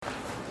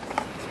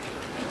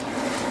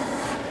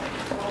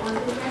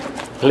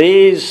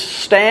Please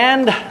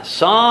stand.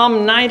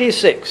 Psalm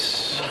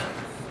 96.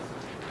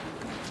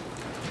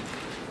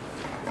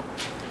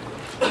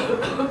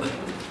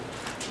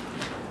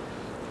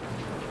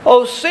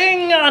 Oh,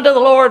 sing unto the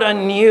Lord a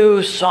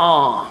new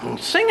song.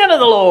 Sing unto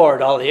the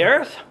Lord, all the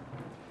earth.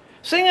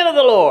 Sing unto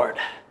the Lord.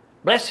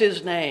 Bless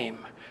his name.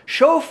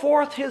 Show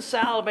forth his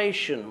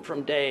salvation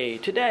from day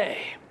to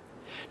day.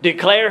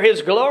 Declare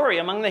his glory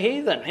among the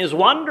heathen, his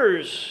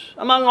wonders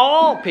among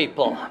all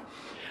people.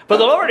 For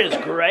the Lord is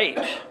great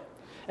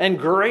and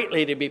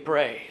greatly to be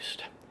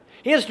praised.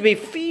 He is to be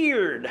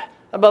feared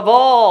above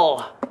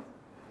all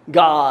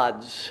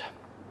gods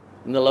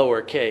in the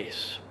lower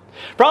case.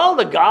 For all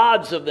the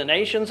gods of the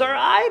nations are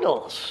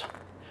idols,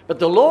 but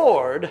the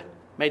Lord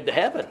made the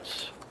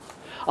heavens.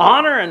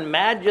 Honor and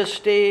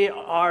majesty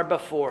are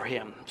before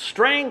him.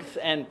 Strength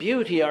and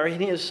beauty are in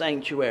his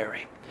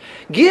sanctuary.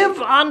 Give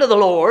unto the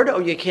Lord, O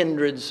ye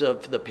kindreds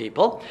of the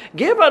people.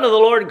 Give unto the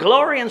Lord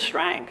glory and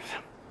strength.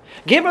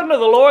 Give unto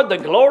the Lord the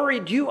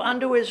glory due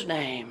unto his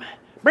name.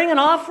 Bring an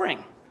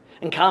offering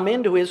and come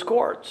into his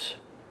courts.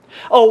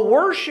 O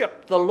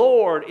worship the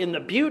Lord in the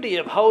beauty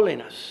of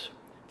holiness.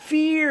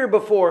 Fear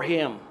before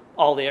him,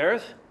 all the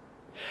earth.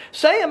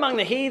 Say among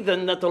the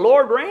heathen that the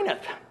Lord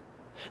reigneth.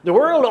 The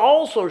world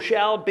also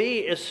shall be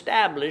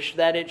established,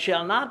 that it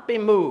shall not be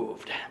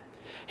moved.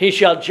 He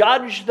shall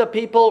judge the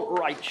people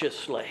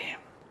righteously.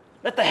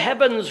 Let the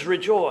heavens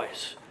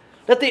rejoice.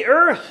 Let the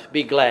earth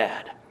be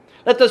glad.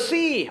 Let the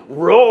sea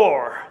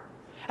roar,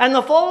 and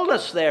the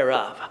fullness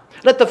thereof.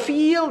 Let the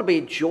field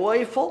be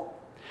joyful,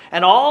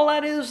 and all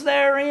that is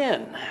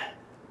therein.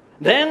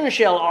 Then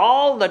shall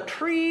all the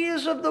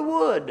trees of the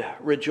wood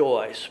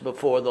rejoice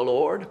before the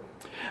Lord.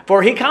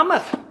 For he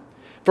cometh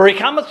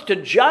to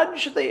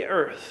judge the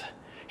earth.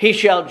 He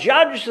shall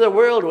judge the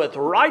world with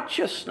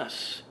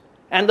righteousness,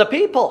 and the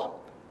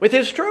people with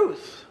his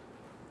truth.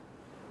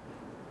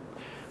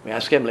 We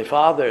ask Heavenly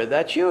Father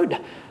that you'd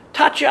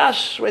touch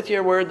us with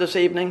your word this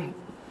evening.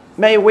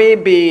 May we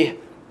be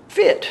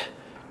fit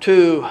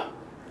to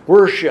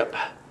worship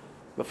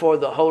before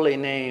the holy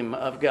name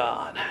of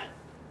God.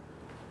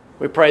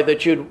 We pray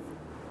that you'd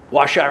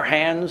wash our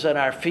hands and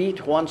our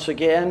feet once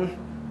again.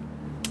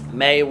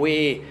 May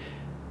we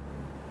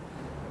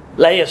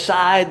lay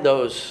aside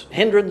those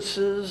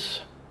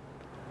hindrances,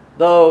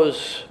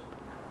 those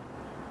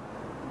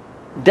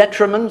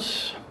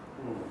detriments,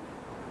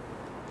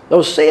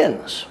 those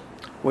sins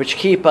which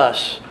keep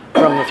us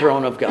from the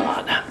throne of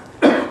God.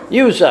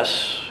 Use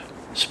us,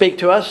 speak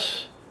to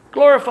us,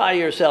 glorify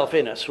yourself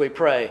in us, we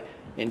pray.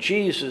 In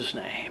Jesus'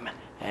 name,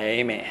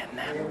 amen.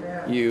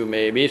 Amen. You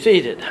may be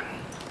seated.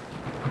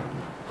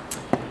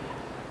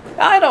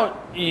 I don't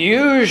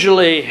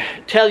usually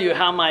tell you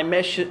how my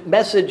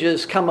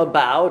messages come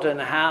about and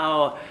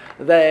how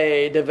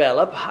they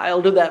develop.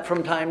 I'll do that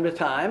from time to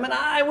time, and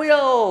I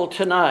will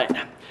tonight.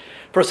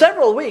 For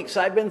several weeks,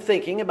 I've been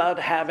thinking about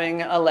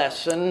having a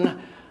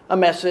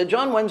message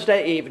on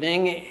Wednesday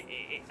evening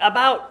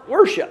about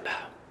worship,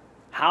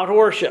 how to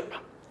worship,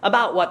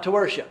 about what to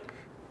worship.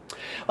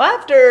 Well,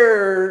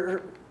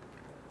 after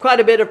quite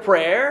a bit of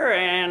prayer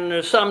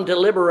and some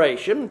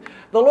deliberation,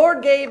 the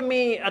Lord gave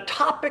me a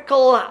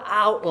topical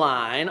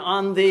outline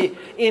on the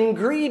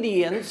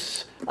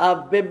ingredients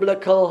of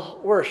biblical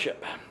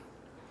worship.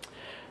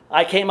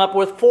 I came up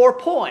with 4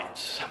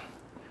 points.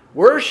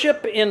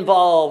 Worship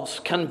involves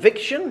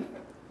conviction,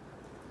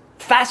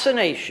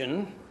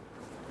 fascination,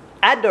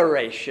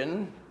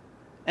 adoration,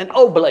 and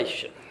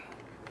oblation.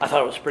 I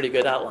thought it was a pretty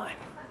good outline.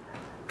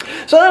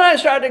 So then I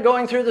started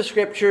going through the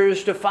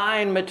scriptures to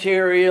find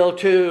material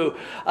to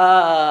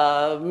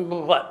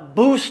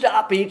boost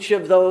up each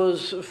of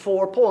those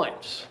 4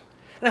 points.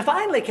 And I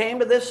finally came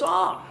to this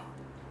Psalm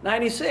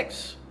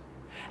 96.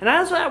 And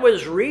as I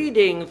was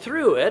reading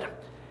through it,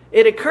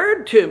 it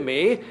occurred to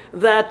me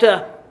that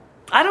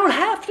I don't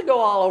have to go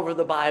all over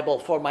the Bible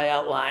for my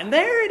outline.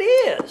 There it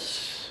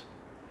is,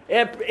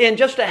 in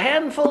just a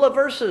handful of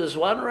verses,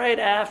 one right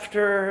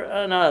after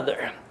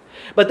another.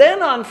 But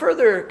then on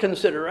further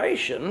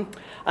consideration,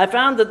 I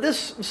found that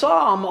this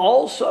psalm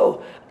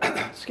also,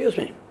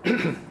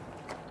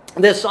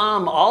 this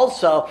psalm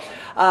also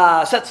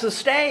sets the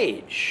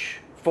stage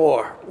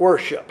for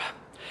worship,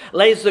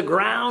 lays the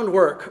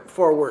groundwork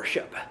for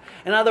worship.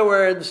 In other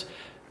words,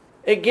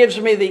 it gives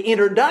me the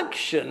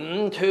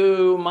introduction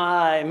to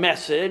my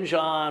message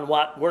on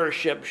what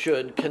worship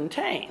should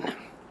contain.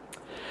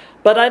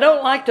 But I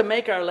don't like to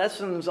make our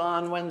lessons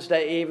on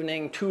Wednesday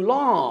evening too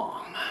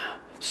long.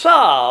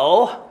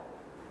 So,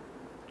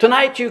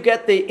 tonight you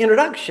get the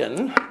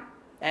introduction,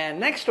 and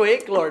next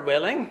week, Lord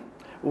willing,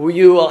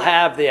 you will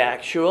have the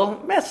actual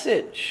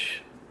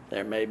message.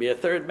 There may be a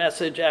third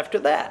message after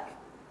that.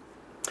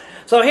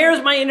 So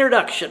here's my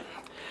introduction.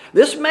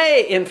 This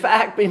may, in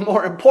fact, be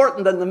more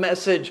important than the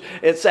message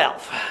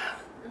itself.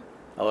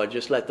 Oh,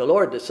 just let the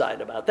Lord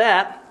decide about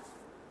that.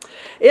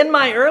 In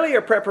my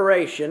earlier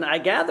preparation, I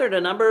gathered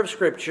a number of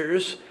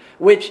scriptures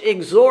which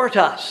exhort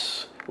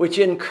us, which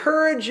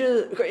encourage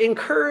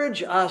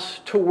us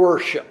to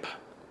worship.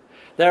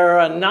 There are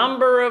a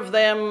number of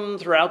them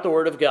throughout the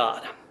Word of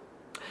God.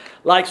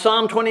 Like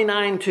Psalm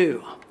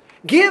 29:2.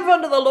 Give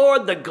unto the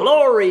Lord the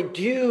glory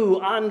due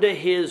unto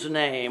his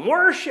name.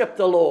 Worship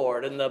the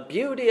Lord in the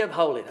beauty of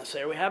holiness.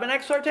 There we have an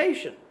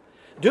exhortation.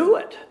 Do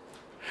it.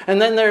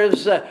 And then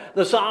there's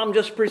the psalm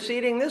just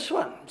preceding this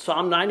one.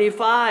 Psalm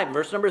 95,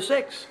 verse number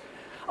 6.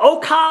 Oh,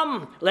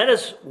 come, let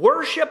us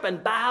worship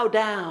and bow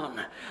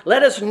down.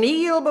 Let us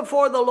kneel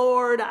before the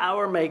Lord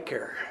our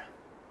Maker.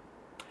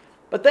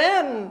 But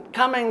then,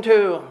 coming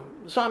to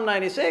Psalm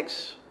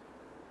 96,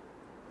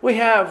 we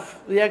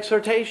have the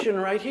exhortation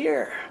right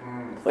here.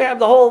 We have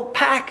the whole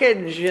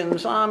package in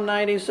Psalm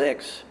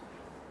 96.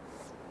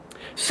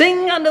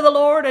 Sing unto the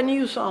Lord a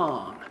new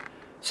song.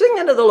 Sing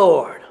unto the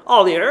Lord,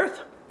 all the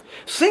earth.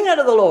 Sing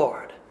unto the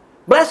Lord.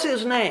 Bless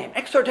his name.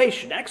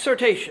 Exhortation,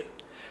 exhortation.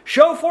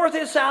 Show forth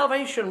his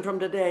salvation from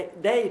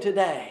day to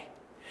day.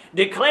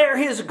 Declare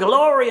his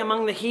glory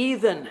among the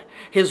heathen,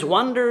 his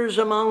wonders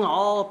among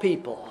all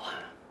people.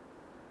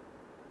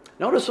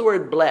 Notice the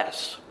word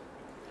bless.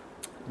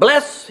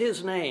 Bless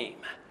his name.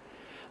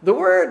 The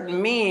word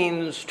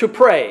means to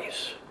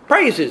praise.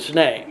 Praise his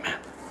name.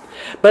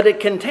 But it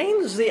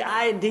contains the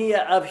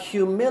idea of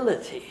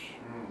humility.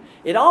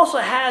 It also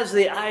has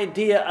the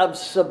idea of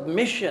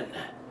submission.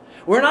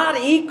 We're not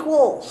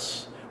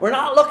equals. We're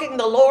not looking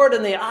the Lord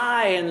in the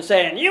eye and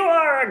saying, you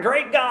are a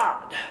great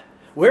God.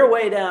 We're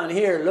way down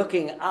here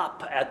looking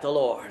up at the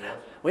Lord.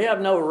 We have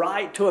no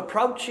right to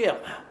approach him.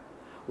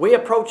 We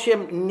approach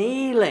him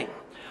kneeling.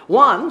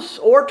 Once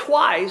or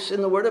twice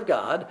in the Word of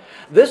God,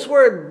 this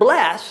word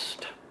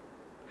blessed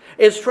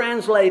is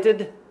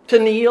translated to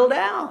kneel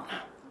down.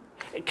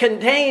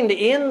 Contained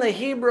in the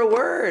Hebrew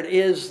word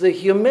is the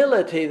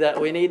humility that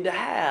we need to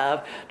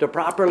have to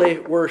properly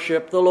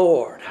worship the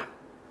Lord.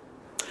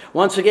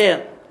 Once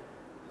again,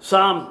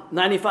 Psalm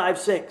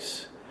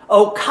 95:6.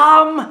 Oh,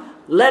 come,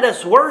 let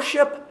us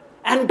worship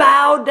and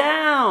bow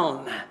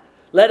down.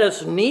 Let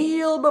us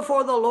kneel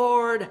before the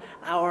Lord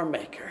our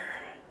Maker.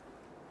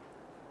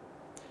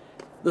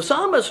 The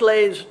psalmist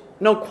lays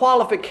no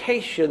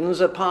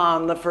qualifications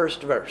upon the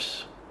first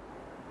verse.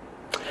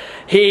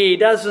 He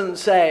doesn't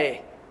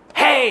say,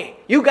 hey,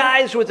 you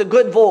guys with a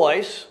good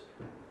voice,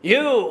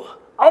 you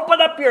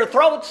open up your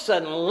throats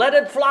and let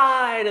it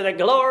fly to the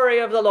glory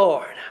of the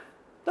Lord.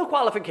 No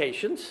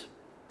qualifications.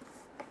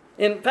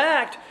 In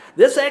fact,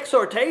 this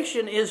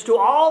exhortation is to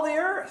all the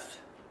earth.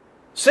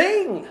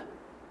 Sing,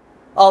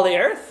 all the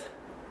earth.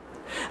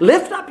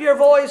 Lift up your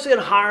voice in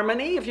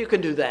harmony, if you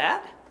can do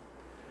that.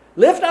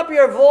 Lift up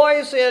your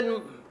voice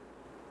in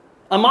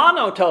a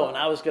monotone.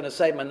 I was going to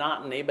say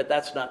monotony, but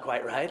that's not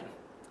quite right.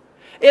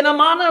 In a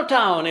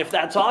monotone, if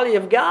that's all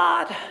you've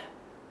got.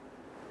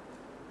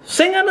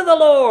 Sing unto the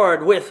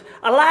Lord with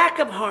a lack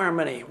of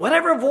harmony,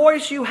 whatever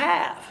voice you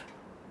have.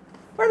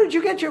 Where did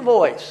you get your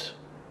voice?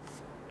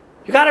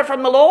 You got it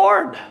from the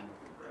Lord.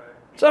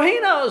 So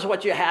he knows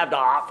what you have to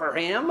offer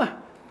him.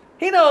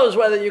 He knows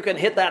whether you can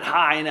hit that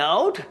high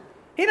note.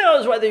 He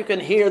knows whether you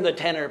can hear the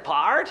tenor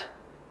part.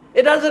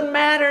 It doesn't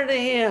matter to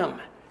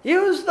him.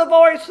 Use the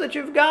voice that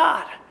you've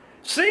got.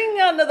 Sing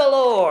unto the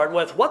Lord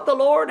with what the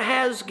Lord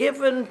has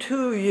given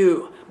to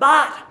you.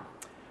 But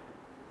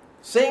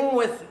sing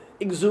with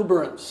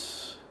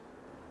exuberance.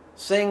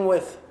 Sing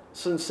with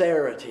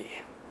sincerity.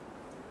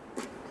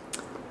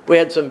 We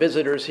had some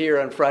visitors here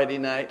on Friday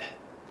night.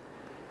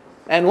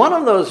 And one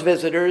of those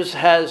visitors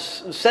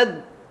has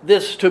said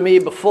this to me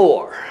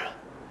before.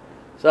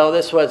 So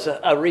this was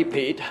a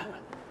repeat.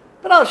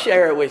 But I'll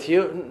share it with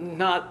you,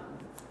 not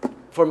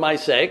for my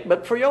sake,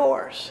 but for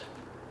yours.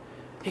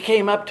 He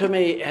came up to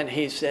me and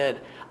he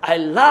said, I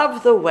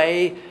love the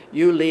way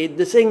you lead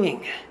the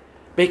singing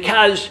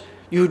because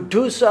you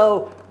do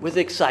so with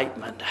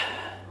excitement.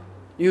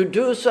 You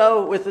do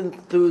so with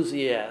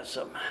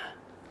enthusiasm.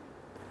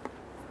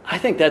 I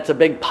think that's a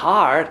big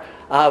part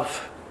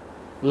of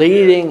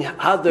leading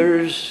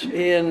others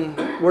in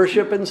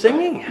worship and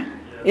singing.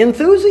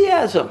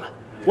 Enthusiasm.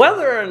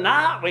 Whether or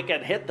not we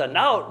can hit the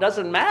note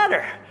doesn't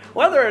matter.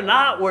 Whether or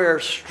not we're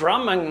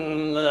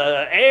strumming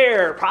the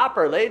air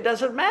properly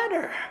doesn't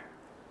matter.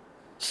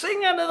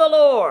 Sing unto the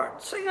Lord.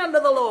 Sing unto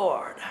the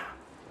Lord.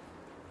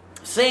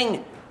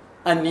 Sing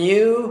a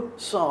new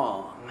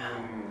song.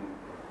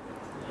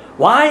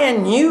 Why a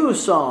new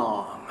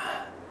song?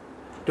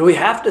 Do we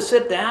have to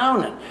sit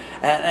down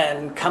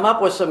and come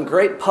up with some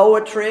great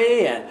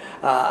poetry and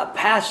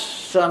pass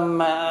some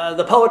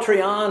the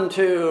poetry on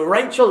to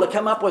Rachel to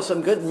come up with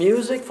some good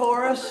music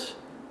for us?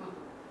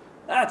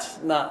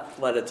 That's not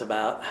what it's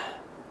about.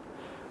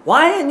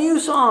 Why a new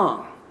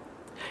song?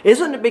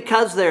 Isn't it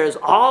because there's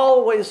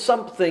always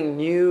something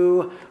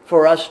new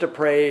for us to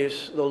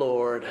praise the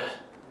Lord?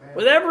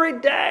 With every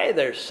day,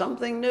 there's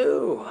something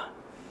new.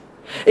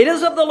 It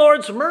is of the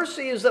Lord's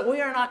mercies that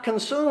we are not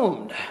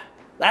consumed.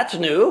 That's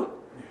new.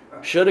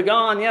 Should have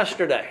gone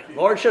yesterday.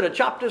 Lord should have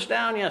chopped us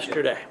down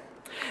yesterday.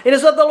 It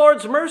is of the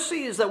Lord's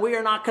mercies that we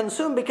are not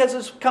consumed because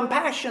his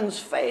compassions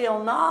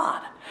fail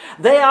not.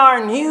 They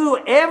are new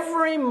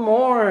every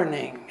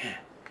morning.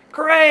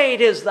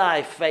 Great is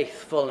thy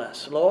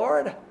faithfulness,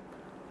 Lord.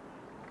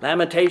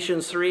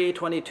 Lamentations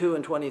 3:22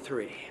 and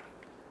 23.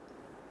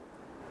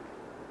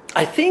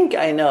 I think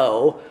I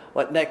know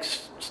what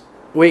next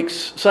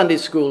week's Sunday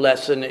school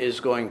lesson is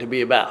going to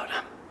be about.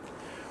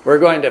 We're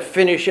going to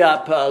finish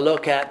up a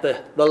look at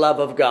the love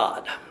of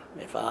God,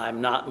 if I'm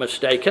not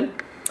mistaken.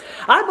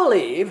 I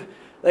believe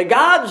that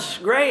God's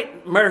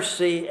great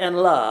mercy and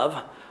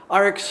love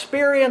are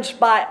experienced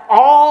by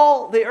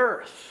all the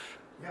earth.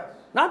 Yes.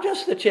 Not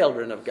just the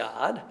children of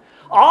God.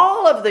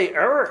 All of the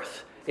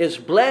earth is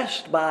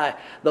blessed by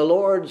the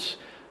Lord's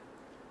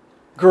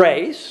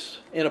grace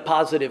in a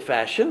positive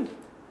fashion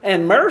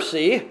and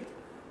mercy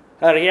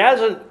that He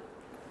hasn't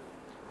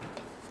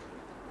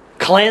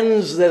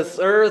cleansed this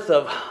earth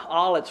of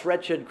all its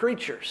wretched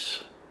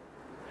creatures.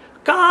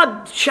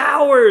 God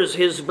showers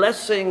His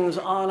blessings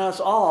on us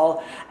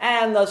all,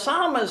 and the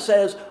psalmist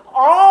says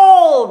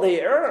all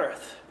the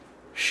earth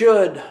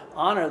should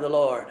honor the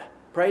Lord,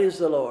 praise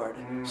the Lord,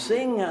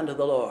 sing unto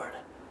the Lord.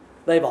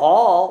 We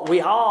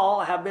all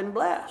have been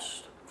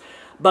blessed.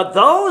 But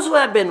those who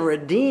have been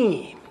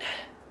redeemed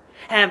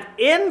have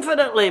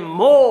infinitely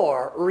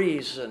more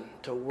reason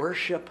to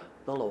worship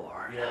the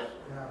Lord. Yes.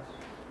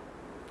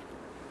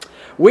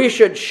 We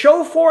should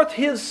show forth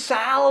His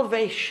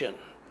salvation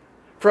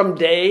from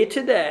day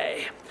to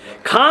day,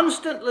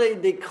 constantly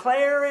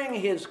declaring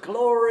His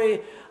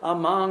glory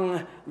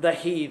among the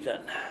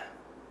heathen.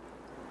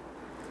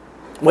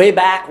 Way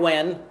back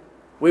when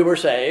we were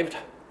saved,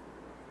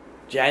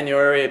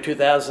 January of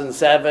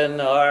 2007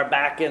 or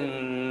back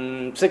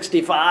in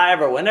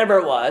 65 or whenever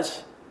it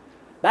was,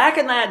 back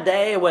in that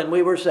day when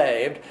we were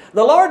saved,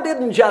 the Lord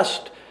didn't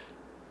just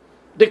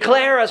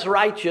declare us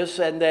righteous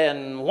and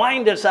then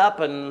wind us up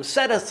and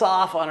set us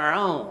off on our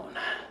own.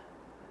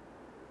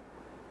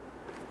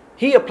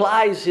 He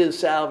applies His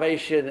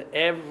salvation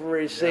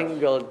every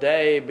single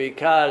day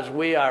because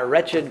we are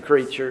wretched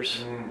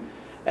creatures.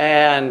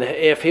 And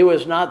if He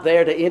was not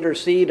there to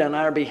intercede on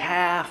our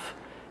behalf,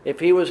 if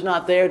He was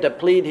not there to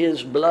plead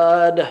His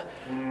blood,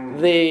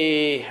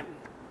 the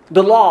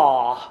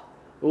law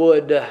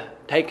would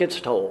take its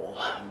toll,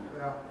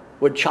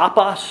 would chop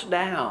us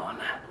down.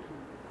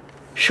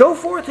 Show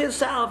forth His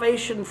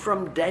salvation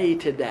from day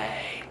to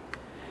day,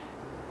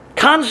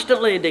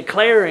 constantly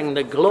declaring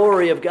the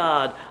glory of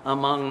God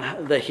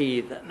among the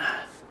heathen.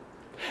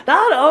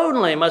 Not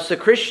only must the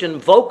Christian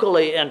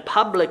vocally and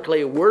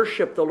publicly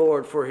worship the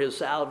Lord for His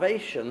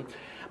salvation,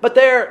 but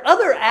there are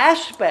other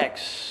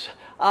aspects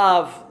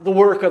of the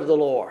work of the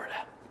Lord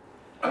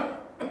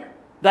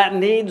that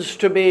needs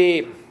to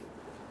be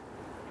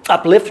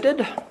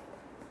uplifted,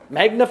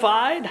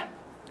 magnified,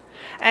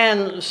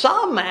 and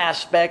some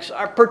aspects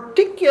are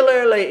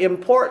particularly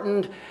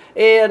important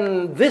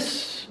in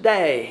this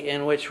day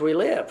in which we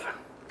live,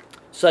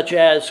 such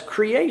as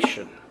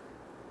creation.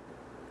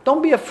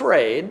 Don't be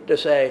afraid to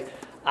say,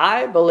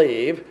 I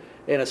believe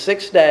in a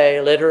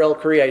 6-day literal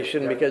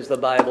creation because the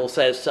Bible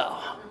says so.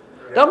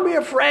 Don't be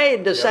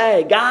afraid to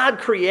say God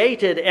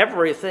created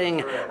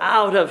everything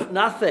out of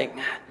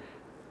nothing.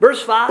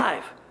 Verse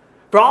 5,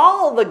 for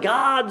all the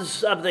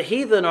gods of the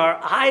heathen are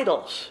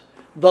idols.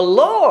 The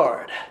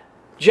Lord,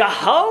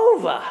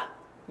 Jehovah,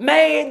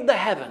 made the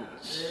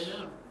heavens.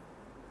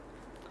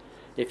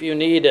 If you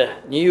need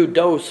a new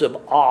dose of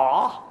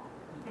awe,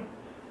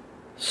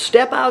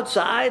 step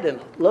outside and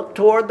look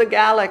toward the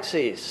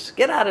galaxies.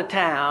 Get out of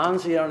town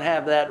so you don't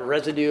have that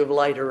residue of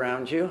light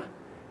around you.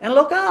 And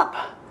look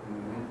up.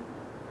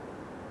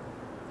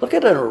 Look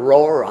at an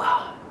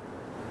aurora.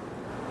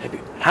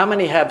 How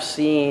many have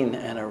seen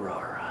an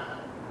aurora?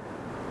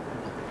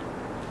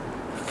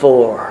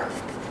 4,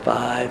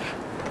 5.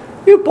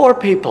 You poor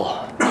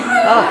people.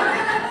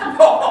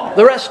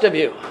 The rest of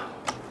you.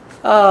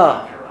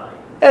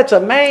 It's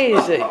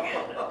amazing.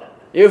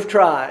 You've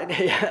tried.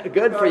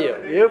 Good for you.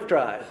 You've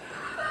tried.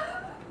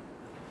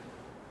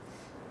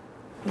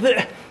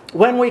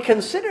 When we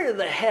consider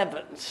the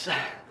heavens,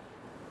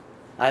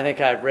 I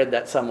think I've read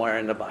that somewhere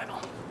in the Bible.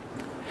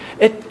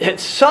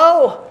 It's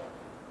so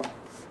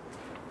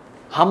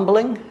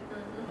humbling.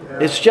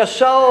 It's just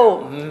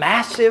so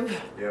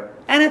massive.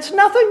 And it's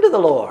nothing to the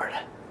Lord.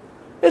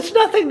 It's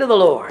nothing to the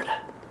Lord.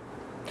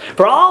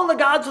 For all the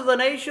gods of the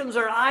nations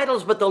are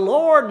idols, but the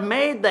Lord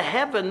made the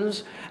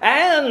heavens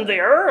and the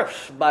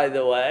earth, by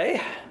the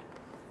way.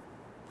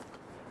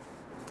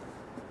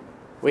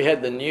 We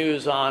had the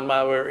news on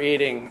while we were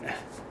eating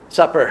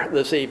supper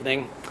this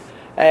evening,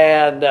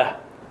 and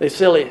the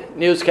silly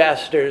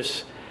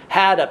newscasters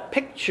had a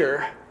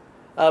picture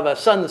of a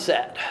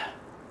sunset.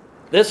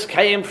 This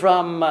came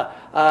from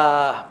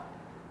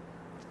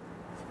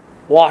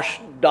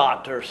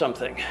WashDOT or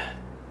something.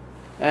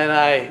 And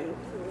I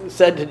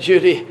said to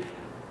Judy,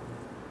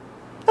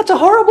 that's a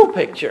horrible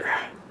picture.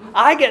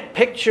 I get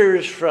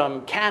pictures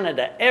from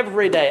Canada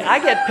every day.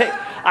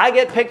 I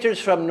get pictures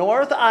from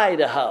North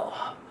Idaho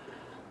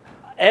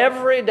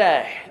every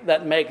day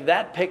that make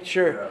that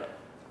picture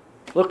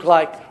look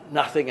like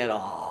nothing at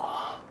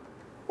all.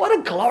 What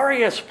a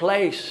glorious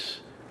place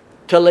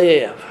to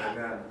live.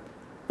 Amen.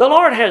 The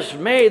Lord has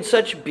made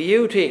such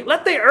beauty.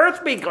 Let the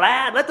earth be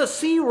glad. Let the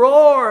sea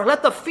roar.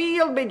 Let the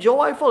field be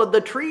joyful. And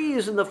the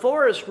trees and the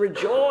forest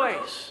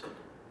rejoice.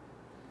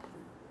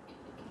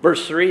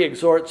 Verse 3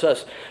 exhorts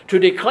us to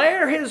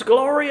declare his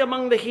glory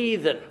among the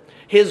heathen,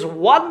 his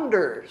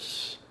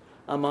wonders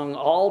among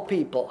all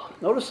people.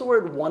 Notice the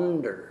word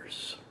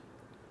wonders.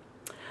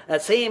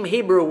 That same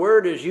Hebrew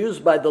word is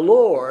used by the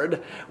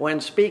Lord when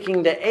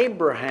speaking to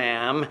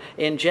Abraham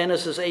in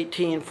Genesis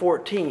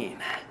 18:14.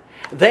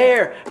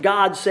 There,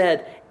 God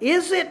said,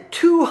 "Is it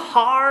too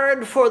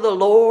hard for the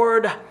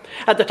Lord?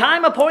 At the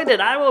time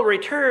appointed, I will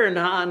return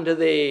unto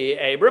thee,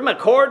 Abram,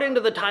 according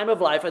to the time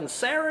of life, and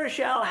Sarah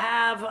shall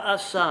have a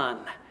son."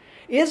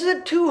 Is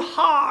it too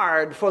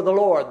hard for the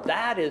Lord?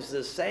 That is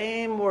the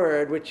same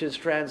word which is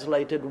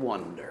translated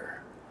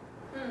wonder.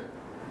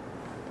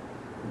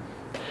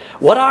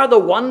 What are the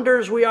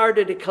wonders we are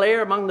to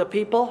declare among the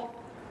people?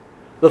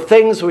 The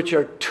things which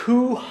are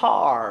too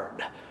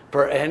hard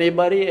for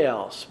anybody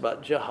else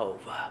but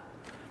Jehovah.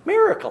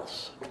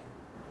 Miracles,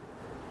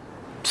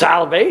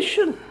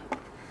 salvation,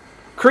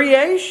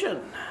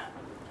 creation.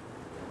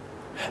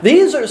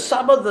 These are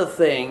some of the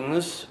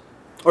things,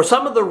 or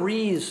some of the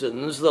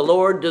reasons the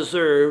Lord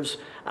deserves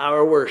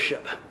our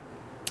worship.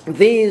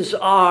 These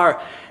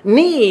are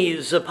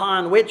knees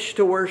upon which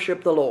to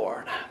worship the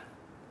Lord.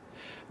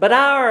 But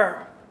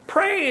our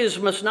praise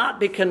must not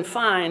be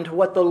confined to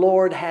what the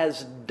Lord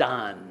has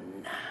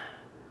done.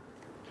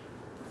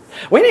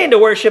 We need to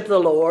worship the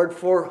Lord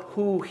for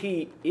who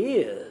He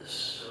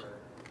is.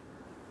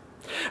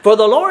 For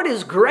the Lord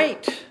is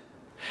great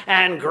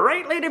and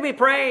greatly to be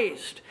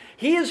praised.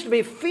 He is to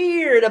be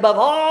feared above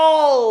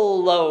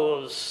all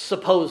those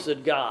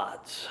supposed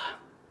gods.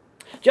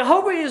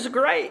 Jehovah is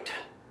great.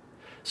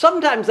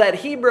 Sometimes that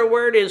Hebrew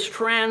word is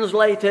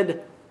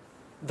translated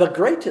the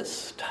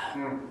greatest.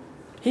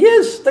 He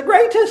is the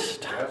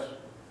greatest. Yes.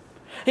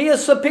 He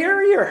is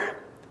superior.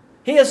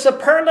 He is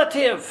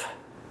superlative.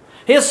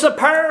 He is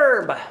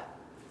superb.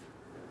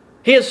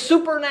 He is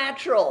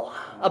supernatural,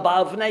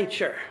 above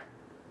nature,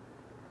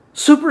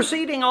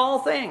 superseding all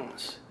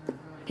things.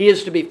 He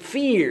is to be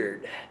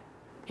feared.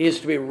 He is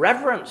to be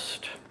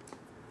reverenced,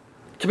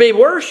 to be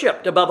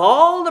worshipped above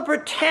all the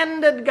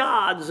pretended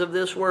gods of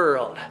this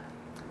world.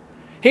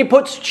 He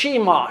puts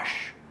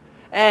Chemosh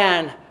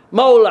and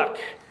Moloch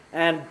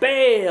and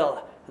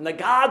Baal and the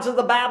gods of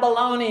the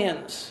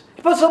Babylonians.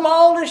 He puts them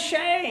all to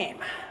shame.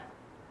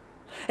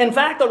 In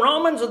fact, the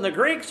Romans and the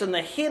Greeks and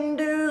the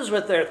Hindus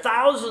with their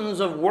thousands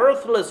of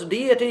worthless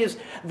deities,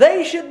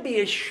 they should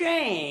be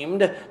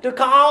ashamed to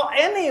call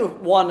any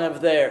one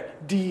of their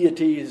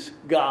deities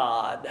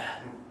God.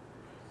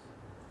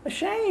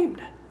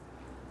 Ashamed.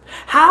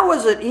 How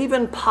is it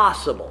even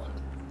possible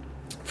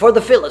for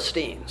the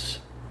Philistines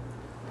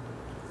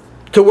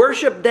to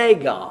worship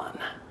Dagon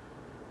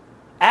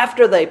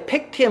after they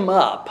picked him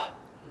up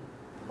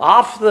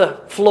off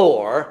the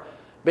floor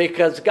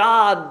because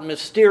God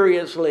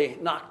mysteriously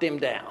knocked him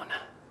down?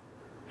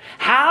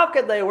 How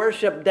could they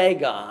worship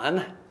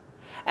Dagon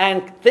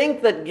and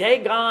think that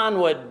Dagon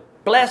would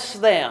bless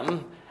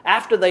them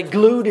after they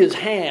glued his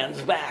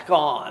hands back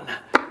on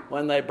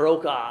when they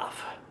broke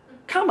off?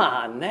 Come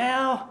on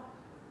now.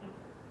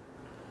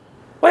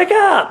 Wake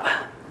up.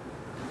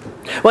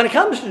 When it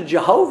comes to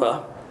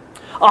Jehovah,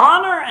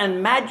 honor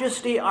and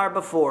majesty are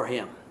before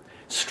Him.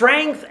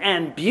 Strength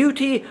and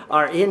beauty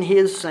are in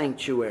His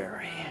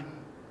sanctuary.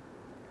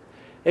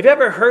 Have you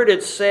ever heard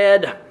it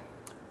said,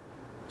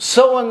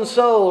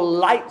 so-and-so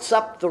lights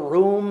up the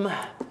room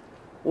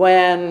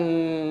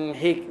when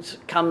he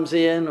comes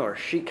in or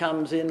she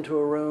comes into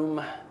a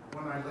room?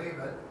 When I leave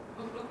it.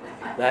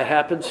 That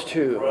happens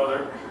too.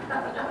 Brother.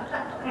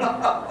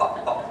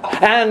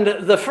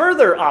 And the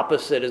further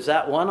opposite, is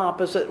that one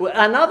opposite?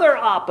 Another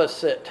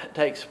opposite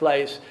takes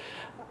place.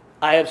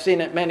 I have seen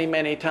it many,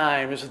 many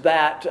times,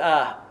 that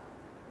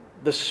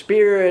the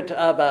spirit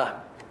of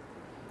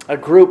a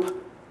group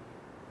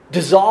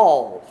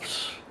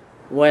dissolves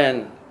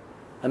when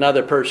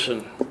another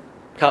person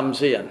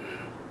comes in.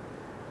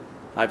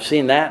 I've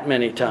seen that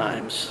many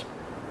times.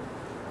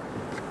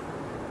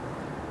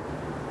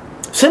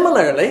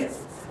 Similarly,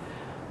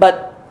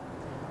 but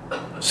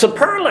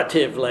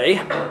superlatively,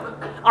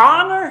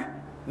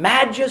 honor,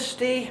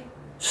 majesty,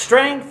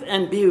 strength,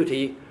 and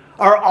beauty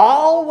are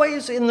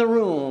always in the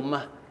room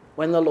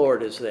when the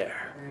Lord is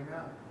there.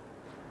 Amen.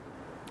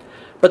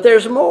 But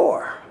there's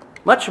more,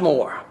 much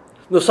more.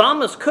 The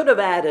psalmist could have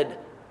added,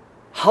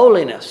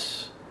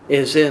 holiness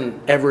is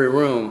in every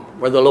room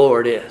where the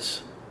Lord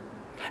is.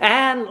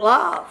 And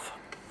love.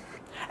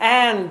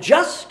 And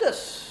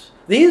justice.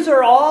 These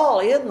are all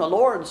in the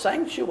Lord's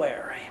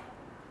sanctuary.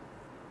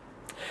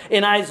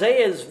 In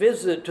Isaiah's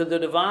visit to the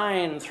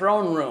divine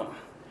throne room,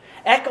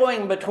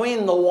 echoing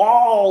between the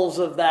walls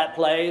of that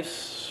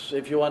place,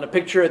 if you want to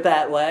picture it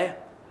that way,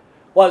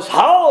 was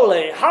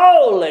holy,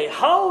 holy,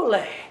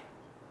 holy.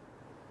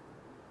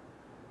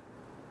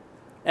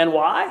 And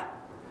why?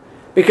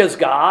 Because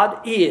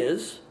God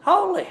is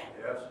holy.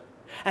 Yes.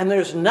 And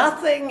there's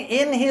nothing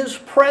in His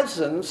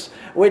presence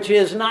which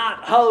is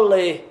not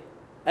holy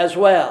as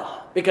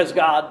well, because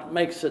God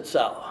makes it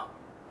so,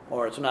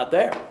 or it's not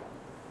there.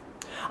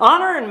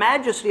 Honor and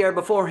majesty are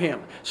before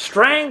him.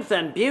 Strength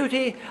and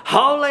beauty,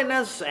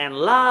 holiness and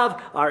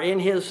love are in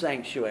his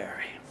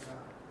sanctuary.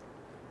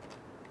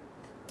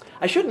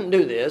 I shouldn't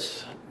do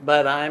this,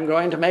 but I'm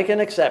going to make an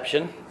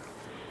exception.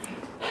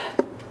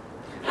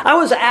 I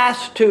was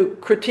asked to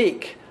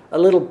critique a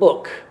little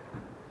book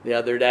the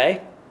other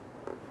day.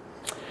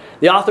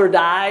 The author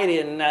died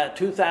in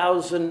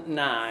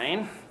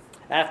 2009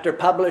 after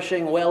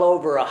publishing well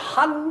over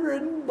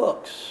 100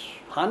 books,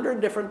 100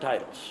 different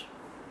titles.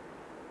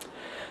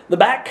 The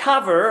back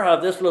cover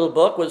of this little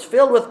book was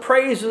filled with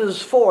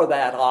praises for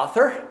that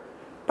author,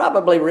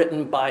 probably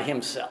written by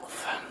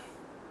himself.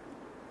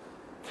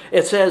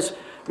 It says,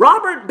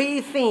 Robert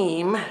B.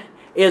 Thieme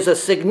is a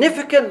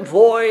significant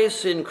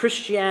voice in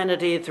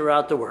Christianity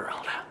throughout the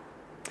world.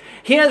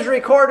 He has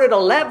recorded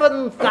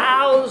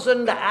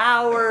 11,000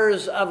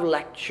 hours of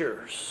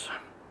lectures.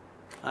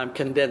 I'm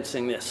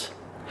condensing this.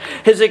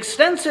 His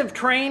extensive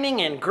training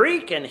in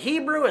Greek and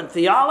Hebrew and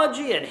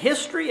theology and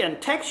history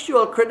and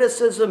textual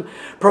criticism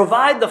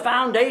provide the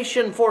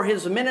foundation for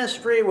his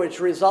ministry, which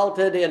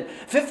resulted in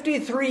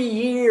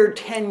 53-year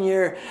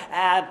tenure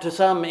at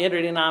some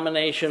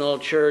interdenominational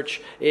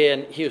church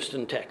in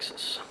Houston,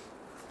 Texas.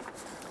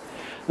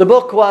 The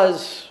book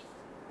was,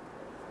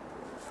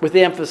 with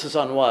the emphasis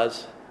on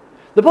was,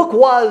 the book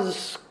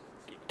was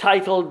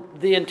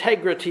titled The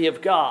Integrity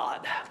of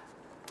God.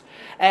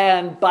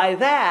 And by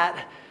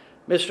that,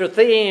 Mr.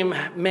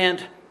 Thieme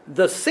meant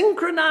the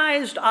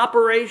synchronized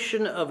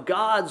operation of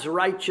God's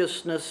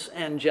righteousness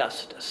and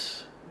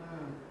justice.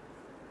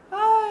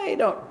 I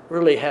don't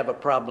really have a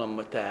problem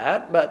with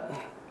that, but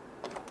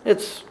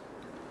it's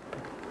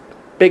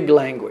big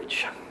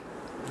language.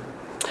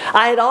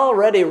 I had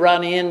already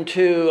run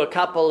into a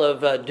couple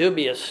of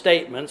dubious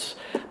statements,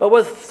 but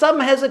with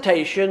some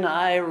hesitation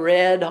I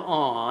read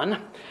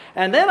on.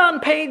 And then on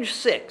page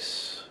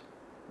 6,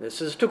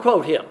 this is to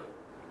quote him,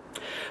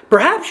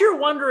 perhaps you're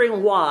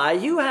wondering why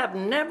you have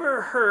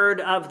never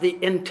heard of the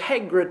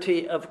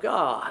integrity of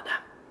God.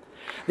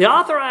 The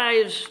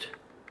Authorized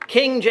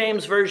King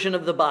James Version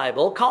of the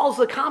Bible calls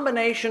the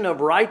combination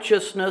of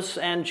righteousness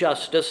and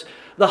justice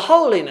the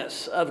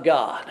holiness of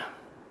God.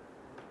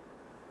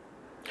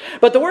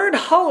 But the word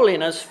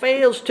holiness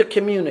fails to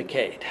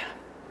communicate.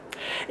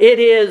 It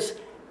is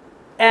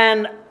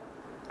an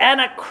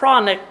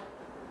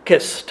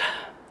anachronicist,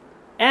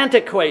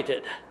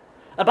 antiquated,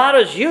 about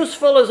as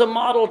useful as a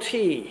Model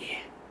T.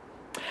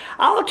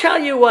 I'll tell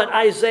you what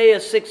Isaiah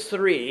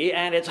 6:3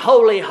 and it's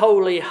holy,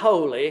 holy,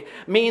 holy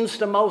means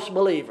to most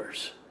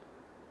believers.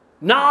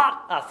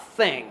 Not a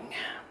thing.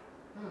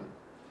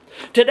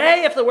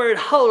 Today, if the word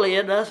holy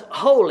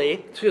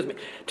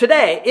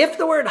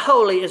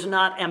is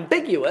not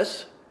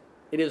ambiguous,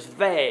 it is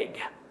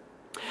vague.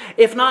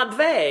 If not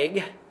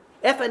vague,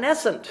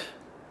 evanescent,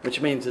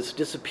 which means it's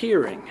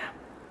disappearing.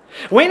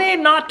 We need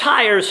not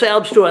tie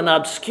ourselves to an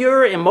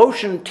obscure,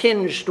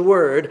 emotion-tinged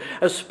word,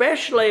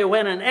 especially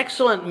when an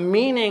excellent,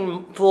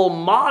 meaningful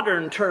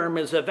modern term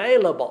is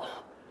available.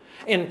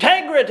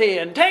 Integrity,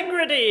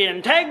 integrity,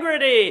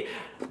 integrity.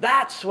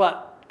 That's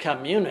what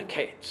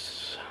communicates.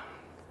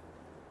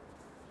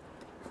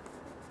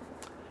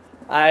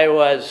 I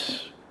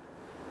was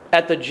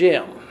at the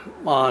gym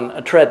on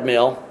a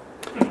treadmill.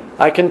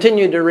 I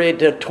continued to read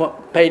to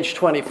page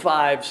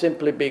 25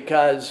 simply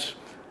because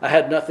I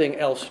had nothing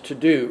else to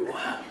do.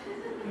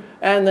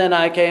 And then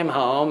I came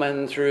home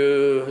and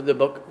threw the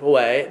book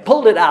away,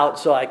 pulled it out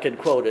so I could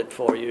quote it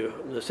for you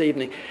this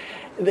evening.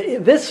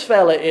 This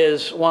fella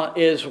is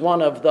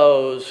one of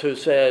those who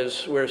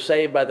says we're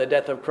saved by the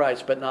death of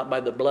Christ, but not by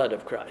the blood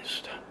of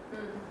Christ.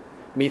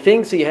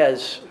 Methinks he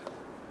has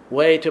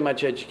way too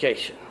much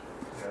education.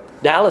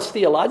 Dallas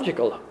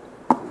theological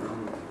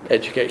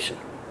education.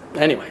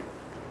 Anyway.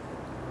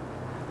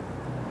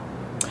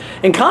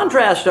 In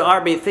contrast to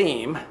R.B.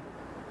 Thieme,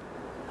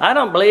 I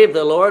don't believe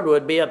the Lord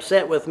would be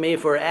upset with me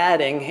for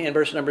adding in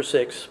verse number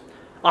 6,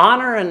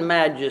 honor and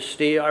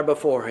majesty are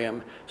before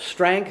him,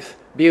 strength,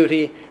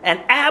 beauty,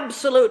 and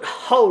absolute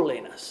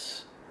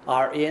holiness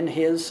are in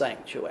his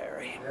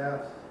sanctuary.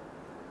 Yes.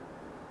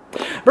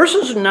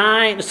 Verses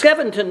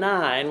 7 to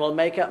 9 will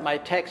make up my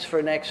text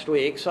for next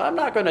week, so I'm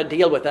not going to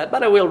deal with that,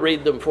 but I will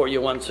read them for you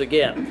once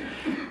again.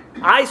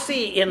 I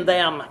see in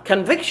them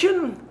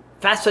conviction,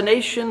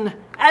 fascination,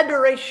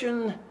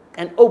 adoration,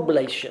 and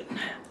oblation.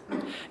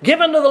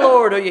 Give unto the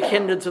Lord, O ye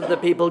kindreds of the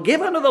people.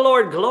 Give unto the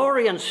Lord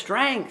glory and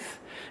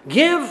strength.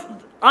 Give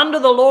unto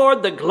the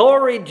Lord the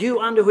glory due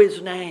unto his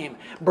name.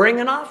 Bring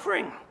an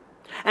offering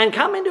and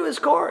come into his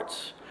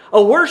courts.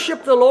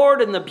 Worship the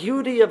Lord in the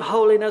beauty of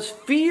holiness.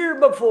 Fear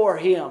before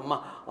him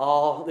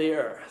all the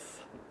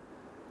earth.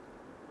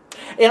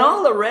 In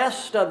all the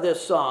rest of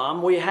this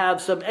psalm, we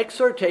have some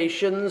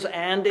exhortations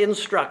and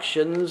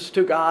instructions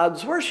to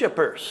God's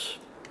worshipers.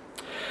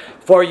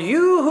 For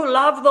you who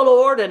love the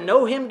Lord and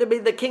know him to be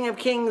the King of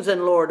kings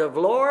and Lord of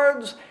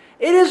lords,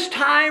 it is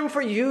time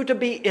for you to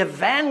be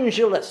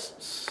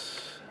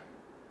evangelists.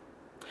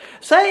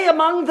 Say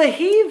among the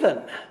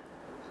heathen,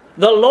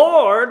 the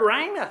Lord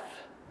reigneth.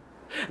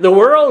 The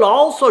world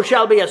also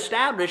shall be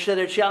established, that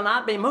it shall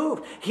not be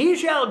moved. He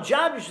shall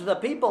judge the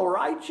people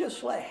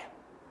righteously.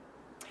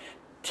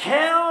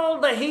 Tell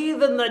the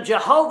heathen that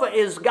Jehovah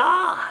is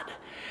God,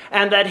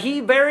 and that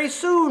he very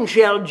soon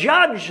shall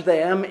judge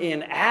them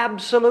in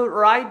absolute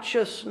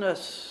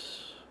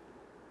righteousness.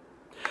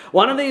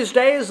 One of these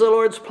days, the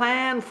Lord's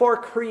plan for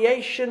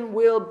creation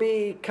will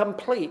be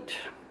complete.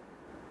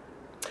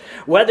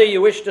 Whether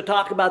you wish to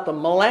talk about the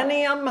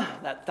millennium,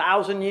 that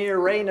 1,000-year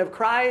reign of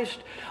Christ,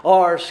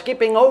 or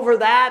skipping over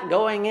that,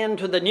 going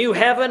into the new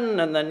heaven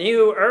and the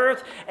new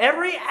earth,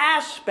 every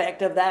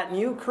aspect of that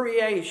new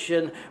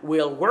creation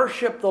will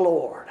worship the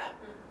Lord.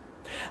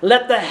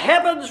 Let the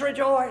heavens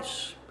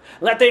rejoice.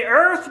 Let the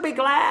earth be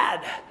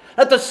glad.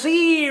 Let the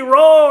sea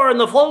roar in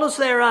the fullness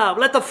thereof.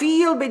 Let the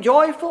field be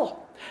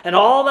joyful, and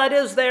all that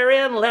is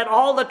therein. Let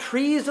all the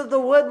trees of the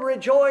wood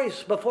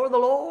rejoice before the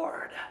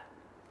Lord.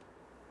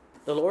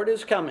 The Lord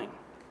is coming.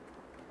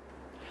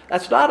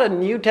 That's not a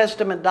New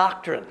Testament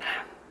doctrine.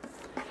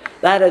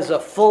 That is a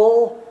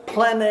full,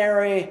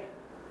 plenary,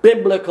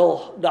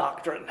 biblical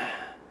doctrine.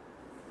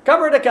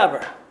 Cover to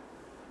cover.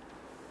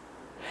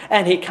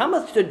 And he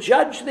cometh to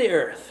judge the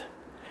earth.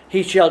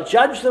 He shall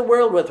judge the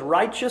world with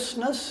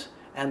righteousness,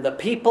 and the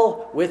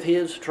people with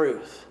his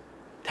truth.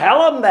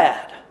 Tell them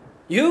that.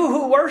 You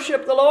who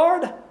worship the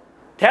Lord,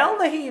 tell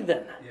the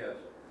heathen. Yes.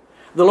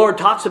 The Lord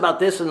talks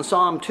about this in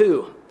Psalm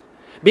 2.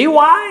 Be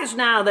wise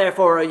now,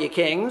 therefore, O ye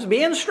kings.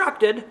 Be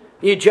instructed,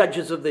 ye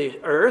judges of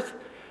the earth.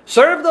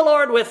 Serve the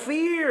Lord with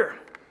fear,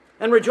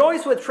 and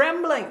rejoice with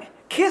trembling.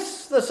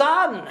 Kiss the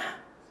Son,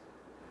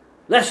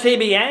 lest he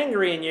be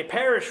angry, and ye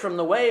perish from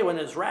the way when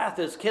his wrath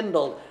is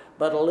kindled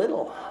but a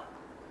little.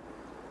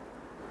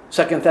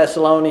 2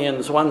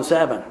 Thessalonians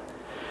 1:7.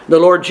 The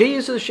Lord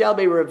Jesus shall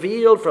be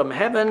revealed from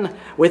heaven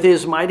with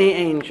his mighty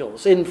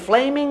angels, in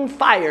flaming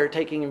fire,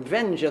 taking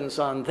vengeance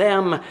on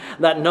them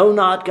that know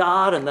not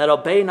God and that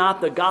obey not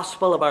the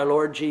gospel of our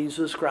Lord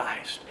Jesus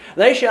Christ.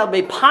 They shall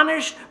be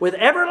punished with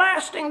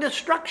everlasting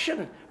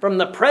destruction from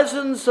the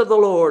presence of the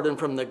Lord and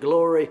from the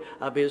glory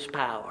of his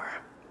power.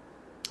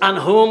 On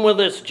whom will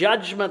this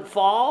judgment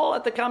fall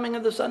at the coming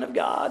of the Son of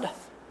God?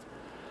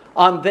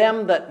 On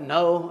them that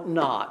know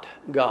not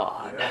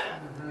God.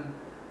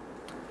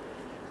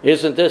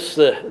 Isn't this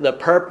the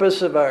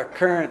purpose of our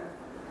current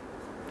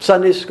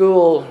Sunday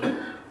school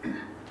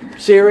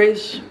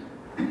series?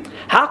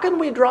 How can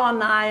we draw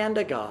nigh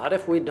unto God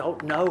if we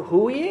don't know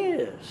who he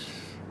is?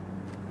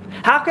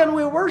 How can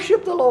we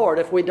worship the Lord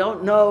if we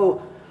don't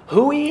know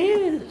who he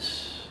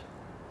is?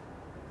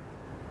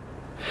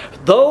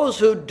 Those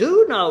who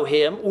do know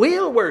him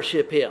will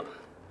worship him.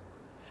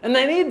 And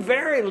they need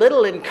very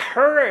little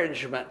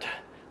encouragement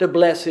to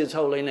bless his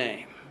holy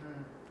name.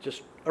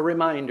 Just a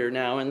reminder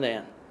now and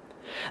then.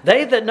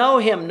 They that know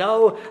him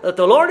know that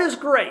the Lord is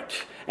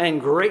great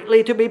and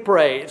greatly to be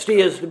praised. He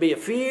is to be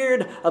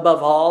feared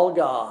above all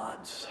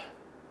gods.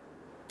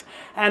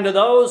 And to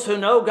those who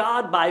know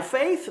God by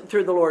faith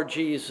through the Lord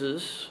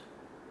Jesus,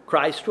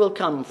 Christ will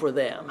come for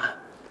them.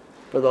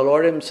 For the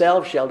Lord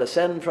himself shall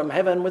descend from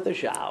heaven with a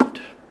shout.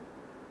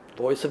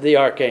 Voice of the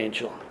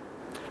archangel.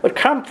 What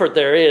comfort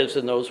there is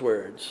in those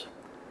words.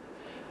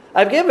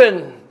 I've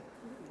given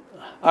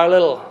our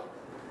little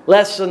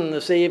lesson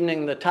this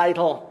evening the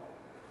title,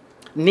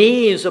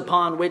 Knees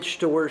Upon Which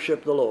to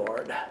Worship the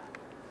Lord.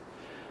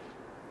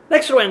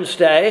 Next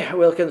Wednesday,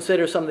 we'll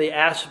consider some of the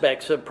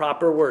aspects of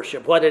proper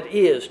worship, what it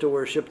is to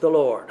worship the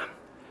Lord.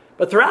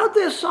 But throughout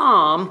this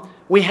psalm,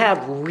 we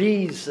have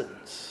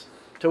reasons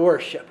to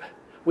worship.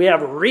 We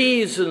have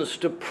reasons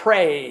to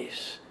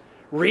praise,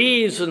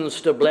 reasons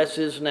to bless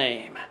his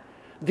name.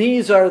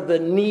 These are the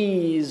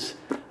knees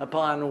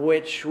upon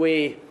which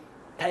we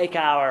take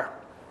our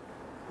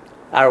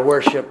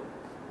worship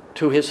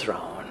to his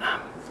throne.